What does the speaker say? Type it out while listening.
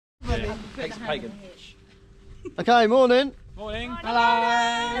Thanks, Pagan. Okay, morning. Morning.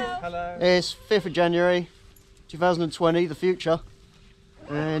 Hello. Hello. It's 5th of January 2020, the future.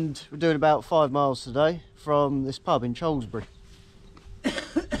 And we're doing about 5 miles today from this pub in Cholesbury.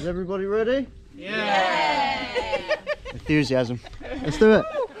 Is everybody ready? Yeah. Enthusiasm. Let's do it.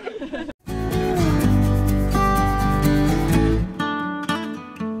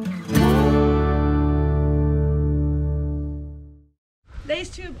 There's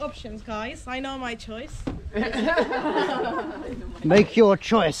 2 options, guys. I know my choice. Make your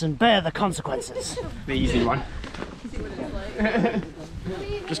choice and bear the consequences. The easy one.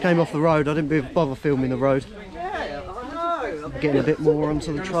 Just came off the road. I didn't bother filming the road. Getting a bit more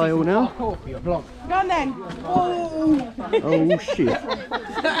onto the trail now. Go on then. Oh shit.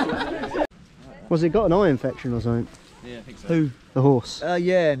 Was it got an eye infection or something? Yeah, I think so. Who? The horse.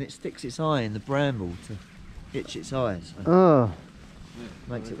 Yeah, and it sticks its eye in the bramble to itch its eyes. Oh.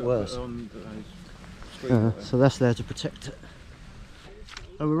 Makes it worse. So that's there to protect it.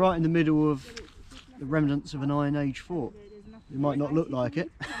 So we're right in the middle of the remnants of an Iron Age fort. It might not look like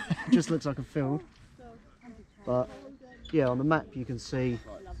it. It just looks like a field. But yeah, on the map you can see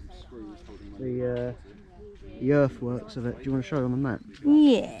the earthworks of it. Do you want to show it on the map?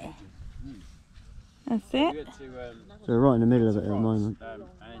 Yeah. That's it. So we're right in the middle of it at the moment.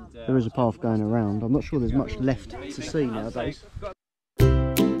 There is a path going around. I'm not sure there's much left to see nowadays.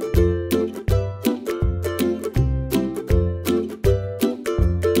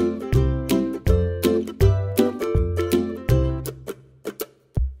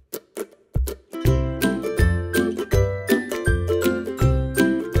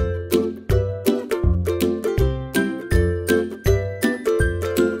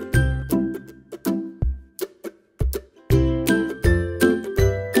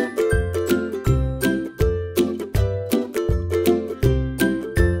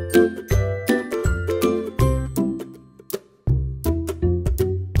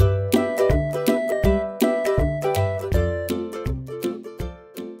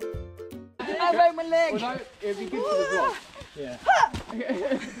 It'd be good for the vlog. Yeah.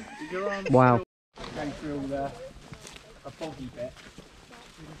 Wow. Going through all a boggy bit.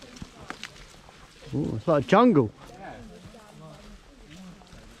 Ooh, it's like a jungle.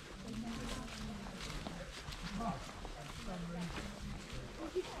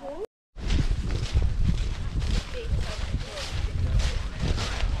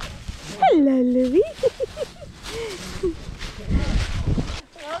 Hello, Louie.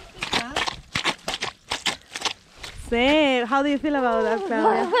 Sam, how do you feel about that,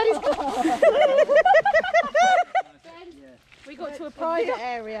 Claudia? We got to a private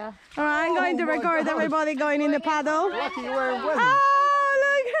area. Alright, I'm going to record everybody going in the paddle. Lucky you're wearing weather.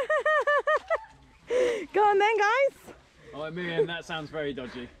 Oh, look! Go on then, guys. Oh, Miriam, that sounds very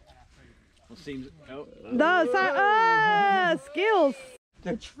dodgy. Or seems. Skills.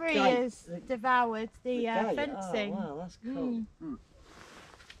 The tree has devoured the fencing. Oh, wow, that's cool.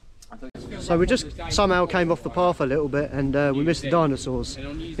 So we just somehow came off the path a little bit and we missed the dinosaurs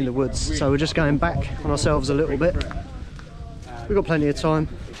in the woods. So we're just going back on ourselves a little bit. We've got plenty of time.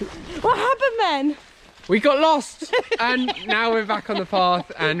 What happened then? We got lost and now we're back on the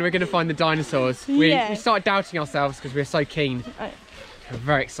path and we're going to find the dinosaurs. We started doubting ourselves because we were so keen. We're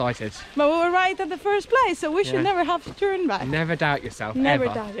very excited. But we were right at the first place, so we should never have to turn back. Never doubt yourself, Never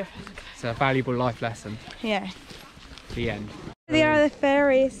ever. doubt yourself. It's a valuable life lesson. Yeah. The end. They are the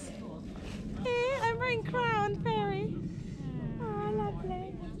fairies. Yeah, I'm wearing crowned fairy. Oh,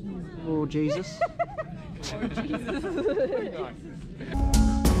 lovely. Oh, Jesus.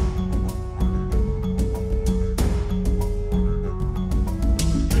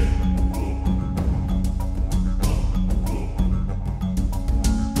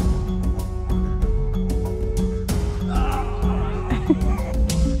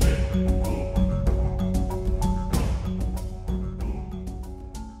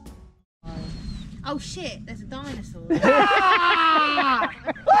 Oh shit, there's a dinosaur.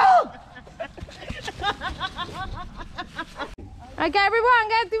 Okay, everyone,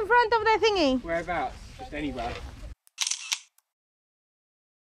 get in front of the thingy. Whereabouts? Just anywhere.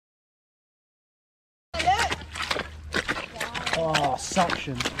 Oh,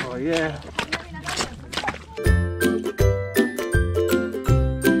 suction. Oh, yeah.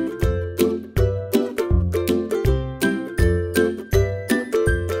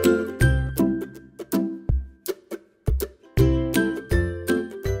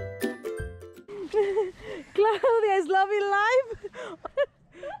 Claudia is loving life.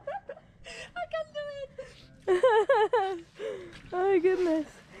 I can't do it. Oh goodness.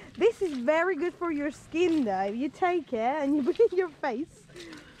 This is very good for your skin though. You take it and you put it in your face.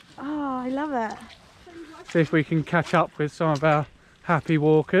 Oh, I love it. See if we can catch up with some of our happy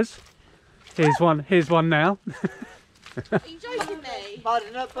walkers. Here's one now. Are you joking me? Mud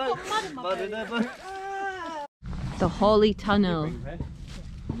in her boots. Mud in her boots. The Holly Tunnel.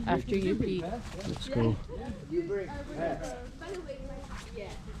 After you pee. Let's go.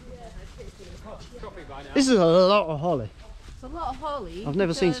 This is a lot of holly. It's a lot of holly. I've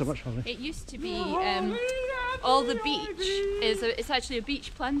never seen so much holly. It used to be all the beach it's actually a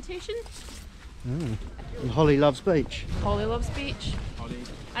beach plantation. And Holly loves beach. Holly loves beach.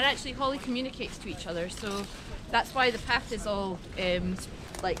 And actually holly communicates to each other, so that's why the path is all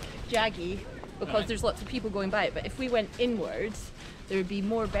like jaggy, because there's lots of people going by it. But if we went inwards, there would be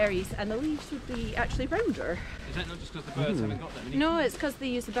more berries and the leaves would be actually rounder. Is that not just because the birds haven't got them? No, it's because they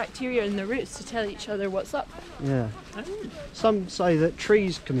use the bacteria in the roots to tell each other what's up. Yeah. Some say that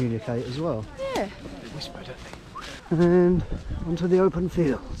trees communicate as well. Yeah. They whisper, don't they? And onto the open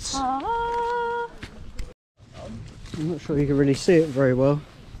fields. Ah. I'm not sure you can really see it very well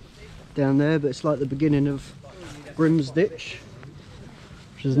down there, but it's like the beginning of Grimm's Ditch,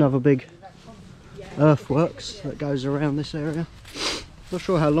 which is another big earthworks that goes around this area. Not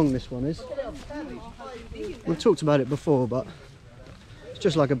sure how long this one is. We've talked about it before, but it's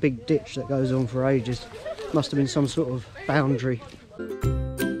just like a big ditch that goes on for ages. Must have been some sort of boundary.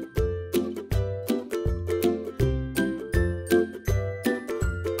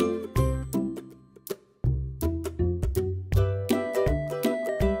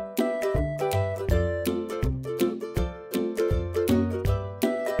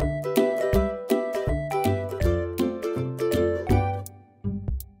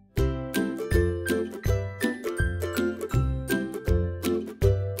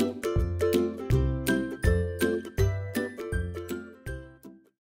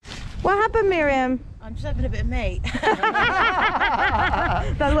 What happened, Miriam? I'm just having a bit of meat. That's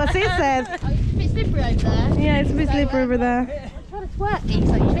what she said. Oh, it's a bit slippery over there. Yeah, it's a bit slippery over there. I'm trying to twerk these,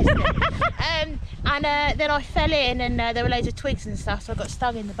 so you missed it. And then I fell in and there were loads of twigs and stuff, so I got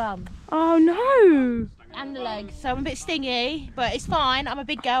stung in the bum. Oh no! And the leg, so I'm a bit stingy, but it's fine. I'm a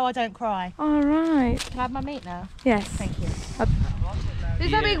big girl, I don't cry. All right. Can I have my meat now? Yes. Thank you.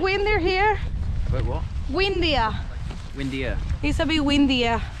 There's a bit windier here. Wait, what? Windier. Windier. It's a bit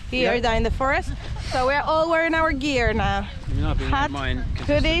windier here down in the forest. So we're all wearing our gear now. I mean, I've been Hat, wearing mine hoodie,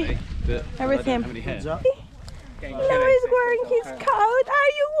 consistently, but everything. I don't have any hair. Louis wearing his coat. Are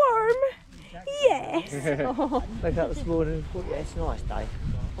you warm? Yes. Woke up this morning and thought, yeah, it's a nice day.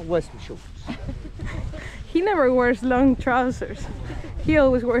 I'll wear some shorts. He never wears long trousers. He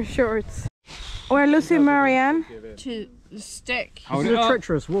always wears shorts. We're losing Marianne To the stick. This is a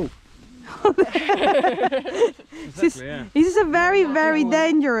treacherous walk. Exactly, yeah. This is a very, very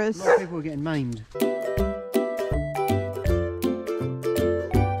dangerous. A lot of people are getting maimed.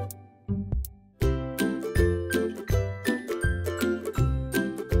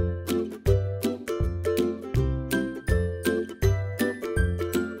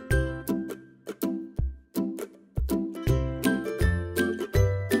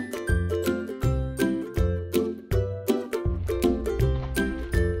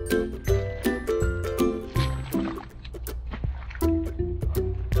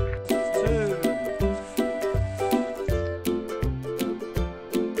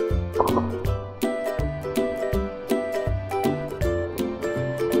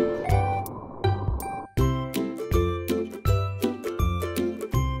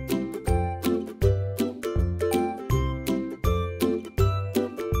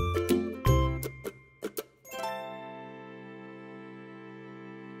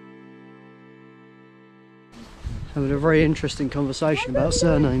 Having a very interesting conversation about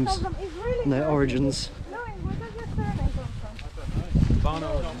surnames and their origins.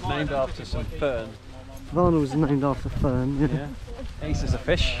 Varnell, named after some fern. Varnell's named after fern. Yeah. Ace is a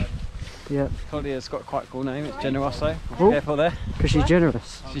fish. Yeah. Collier's got quite a cool name. It's Generoso. Oh. Careful there. Because she's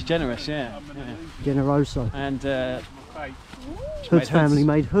generous. She's generous, yeah. Generoso. And Hood's family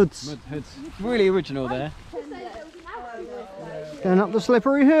made hoods. Hoods. Really original there. Going up the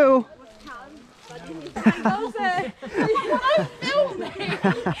slippery hill.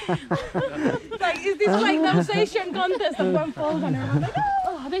 Like, is this like those Asian contest of one falls on her? Like,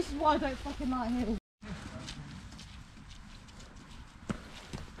 Oh, this is why I don't fucking like hills.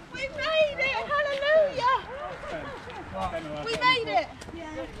 we made it! Hallelujah! We made it!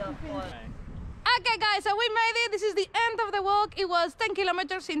 Okay guys, so we made it. This is the end of the walk. It was 10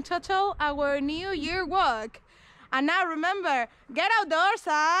 kilometers in total, our New Year walk. And now remember, get outdoors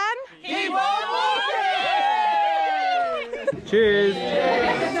and keep on walking! Cheers!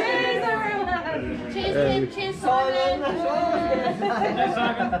 Cheers everyone! Cheers, Tim. Cheers, Simon. Cheers,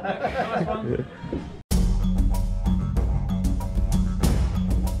 Simon. Nice one.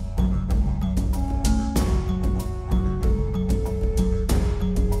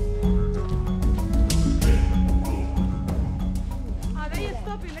 Are they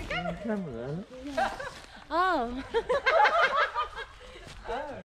stopping again? Oh.